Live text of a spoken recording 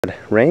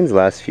Rains the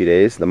last few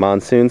days, the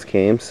monsoons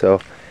came,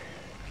 so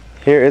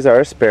here is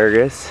our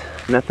asparagus.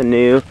 Nothing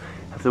new.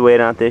 Have to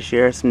wait on it this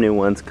year. Some new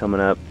ones coming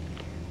up,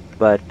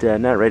 but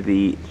not ready to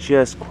eat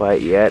just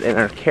quite yet. And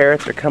our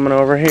carrots are coming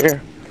over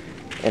here,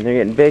 and they're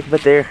getting big,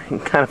 but they're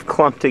kind of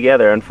clumped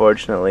together,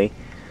 unfortunately.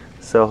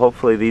 So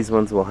hopefully these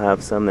ones will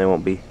have some. They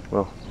won't be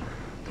well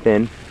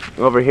thin.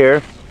 Over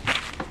here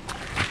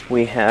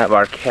we have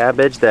our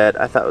cabbage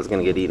that I thought was going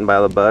to get eaten by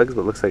the bugs,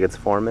 but looks like it's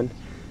forming.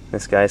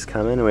 This guy's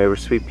coming. And we have our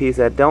sweet peas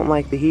that don't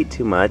like the heat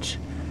too much,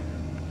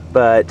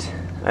 but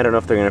I don't know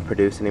if they're going to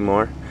produce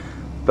anymore.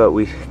 But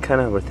we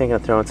kind of were thinking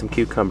of throwing some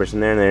cucumbers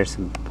in there, and there's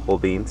some pole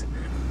beans.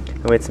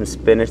 And we had some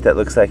spinach that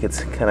looks like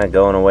it's kind of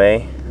going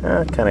away,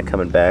 kind of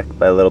coming back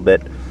by a little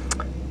bit.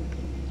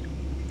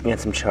 And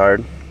some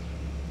chard.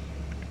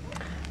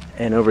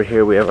 And over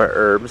here we have our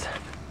herbs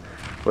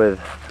with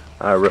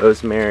our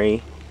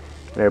rosemary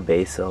and our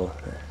basil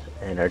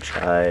and our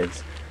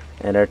chives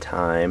and our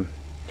thyme.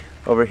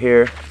 Over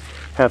here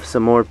have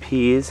some more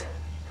peas,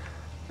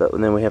 but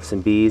then we have some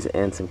bees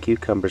and some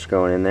cucumbers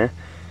growing in there.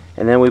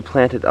 And then we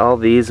planted all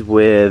these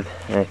with,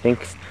 and I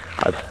think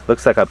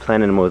looks like I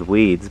planted them with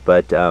weeds,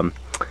 but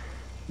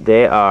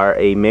they are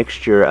a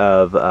mixture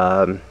of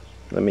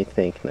let me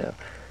think now,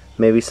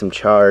 maybe some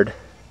chard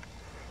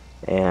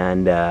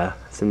and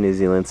some New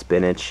Zealand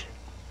spinach,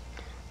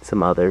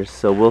 some others,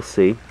 so we'll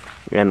see.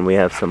 And we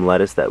have some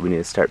lettuce that we need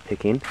to start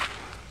picking.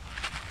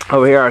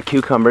 Over here are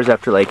cucumbers.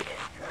 After like,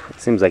 it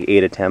seems like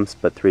 8 attempts,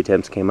 but 3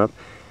 attempts came up.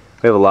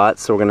 We have a lot,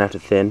 so we're gonna have to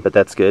thin, but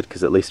that's good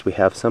because at least we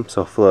have some,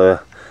 so hopefully we'll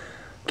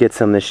get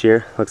some this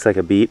year. Looks like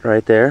a beet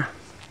right there,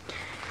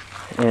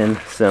 and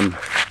some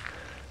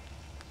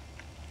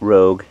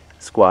rogue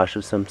squash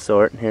of some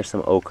sort. And here's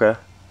some okra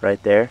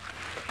right there,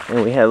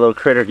 and we had a little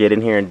critter get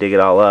in here and dig it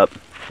all up,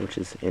 which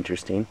is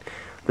interesting.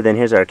 But then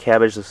here's our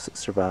cabbage that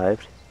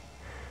survived.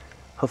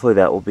 Hopefully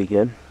that will be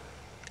good.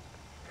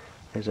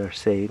 There's our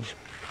sage.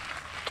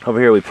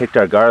 Over here we picked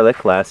our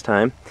garlic last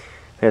time.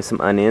 We have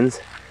some onions,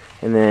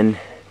 and then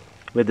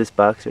with this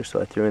box here, so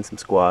I threw in some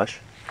squash.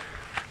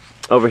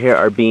 Over here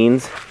our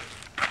beans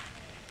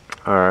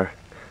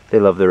they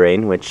love the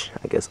rain, which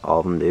I guess all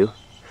of them do.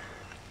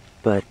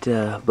 But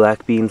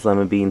black beans,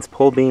 lemon beans,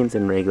 pole beans,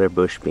 and regular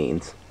bush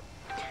beans.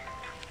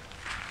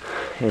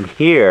 And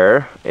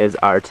here is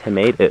our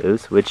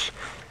tomatoes, which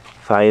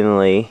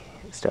finally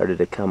started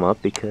to come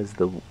up because of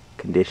the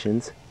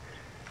conditions.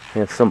 We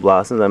have some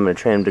blossoms. I'm going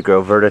to train them to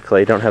grow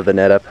vertically. Don't have the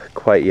net up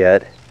quite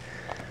yet.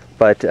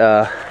 But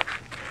then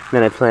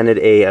I planted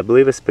I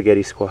believe a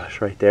spaghetti squash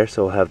right there,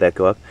 so we'll have that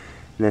go up.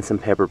 And then some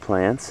pepper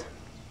plants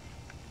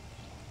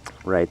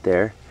right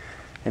there.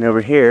 And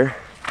over here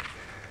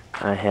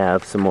I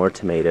have some more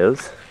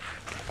tomatoes.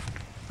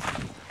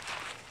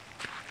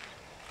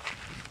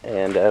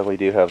 And we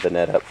do have the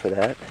net up for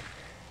that.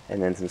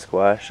 And then some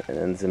squash, and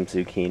then some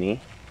zucchini.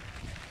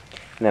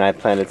 And then I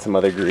planted some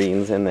other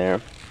greens in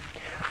there.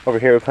 Over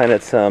here we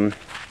planted some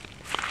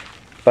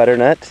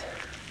butternut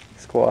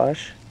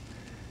squash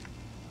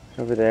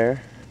over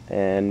there,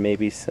 and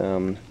maybe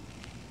some,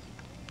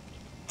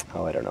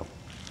 oh, I don't know.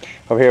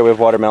 Over here we have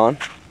watermelon,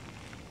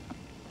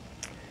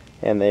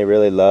 and they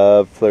really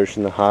love flourish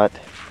in the hot,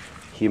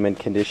 humid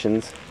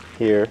conditions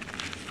here,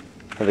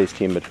 at least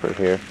humid for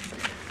here.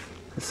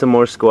 Some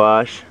more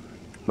squash,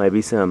 might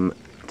be some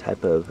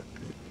type of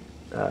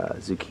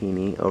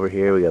zucchini. Over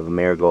here we have a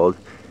marigold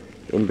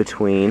in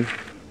between.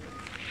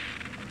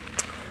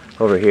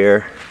 Over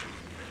here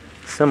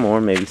some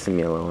more, maybe some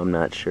yellow, I'm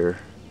not sure.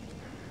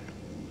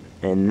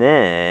 And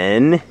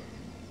then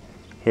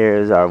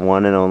here's our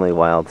one and only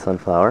wild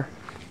sunflower,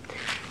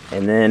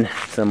 and then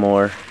some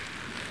more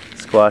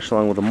squash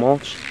along with the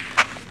mulch.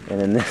 And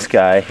then this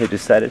guy who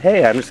decided,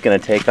 hey, I'm just gonna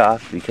take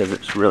off because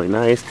it's really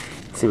nice.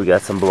 See, we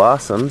got some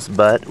blossoms,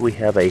 but we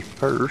have a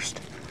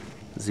first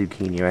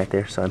zucchini right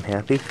there, so I'm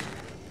happy.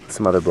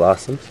 Some other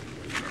blossoms.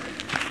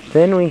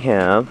 Then we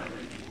have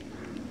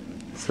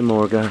some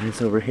more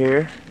guys over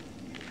here,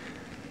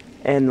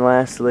 and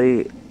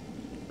lastly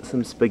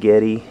some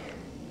spaghetti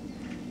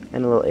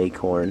and a little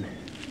acorn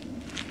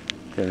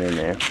thrown in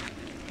there.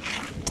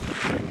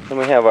 Then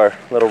we have our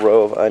little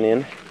row of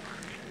onions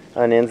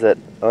are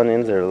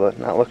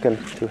not looking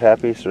too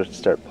happy, so let's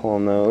start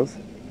pulling those.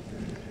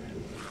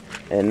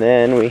 And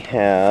then we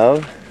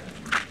have,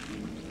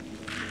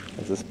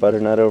 is this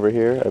butternut over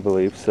here? I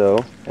believe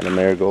so, and a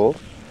marigold.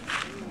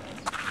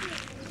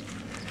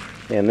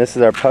 And this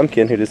is our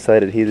pumpkin who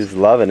decided he was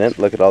loving it.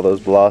 Look at all those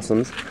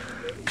blossoms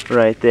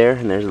right there.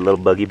 And there's a little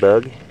buggy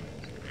bug.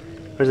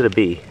 Or is it a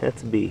bee?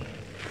 That's a bee.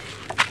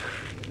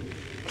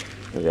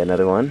 We got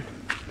another one.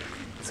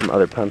 Some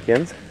other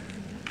pumpkins.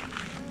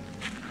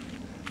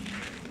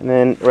 And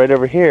then right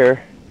over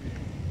here,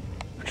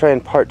 we're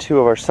trying part 2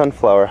 of our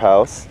sunflower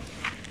house.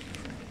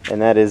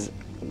 And that is,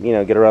 you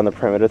know, get around the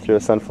perimeter through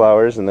the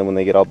sunflowers, and then when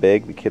they get all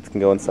big, the kids can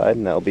go inside,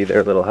 and that'll be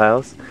their little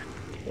house.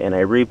 And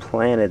I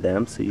replanted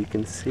them, so you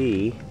can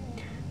see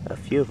a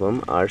few of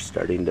them are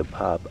starting to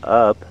pop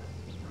up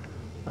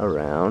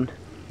around.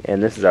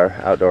 And this is our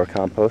outdoor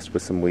compost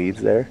with some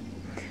weeds there.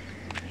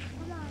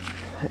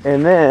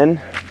 And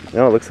then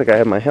No, it looks like I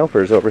have my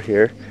helpers over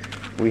here.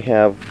 We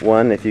have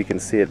one, if you can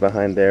see it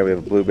behind there, we have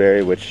a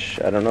blueberry, which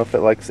I don't know if it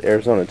likes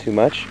Arizona too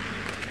much.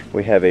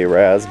 We have a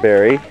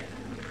raspberry.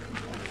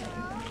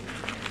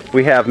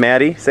 We have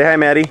Maddie. Say hi,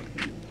 Maddie.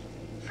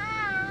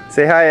 Hi.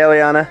 Say hi,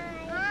 Eliana.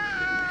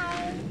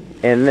 Hi.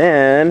 And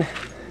then,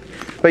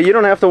 but you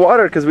don't have to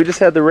water it because we just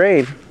had the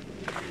rain.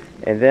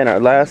 And then our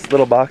last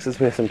little boxes,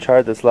 we have some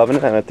chard that's loving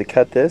it. I have to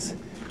cut this.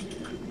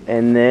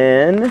 And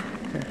then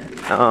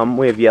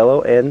we have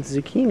yellow and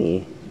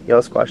zucchini.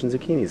 Yellow squash and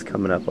zucchini is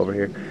coming up over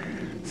here.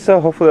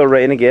 So hopefully it'll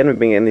rain again. We've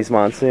been getting these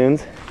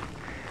monsoons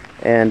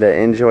and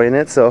enjoying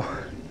it. So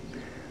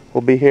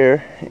we'll be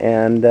here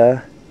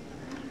and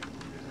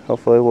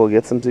hopefully we'll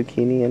get some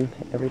zucchini and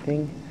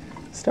everything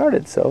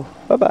started. So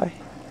bye-bye.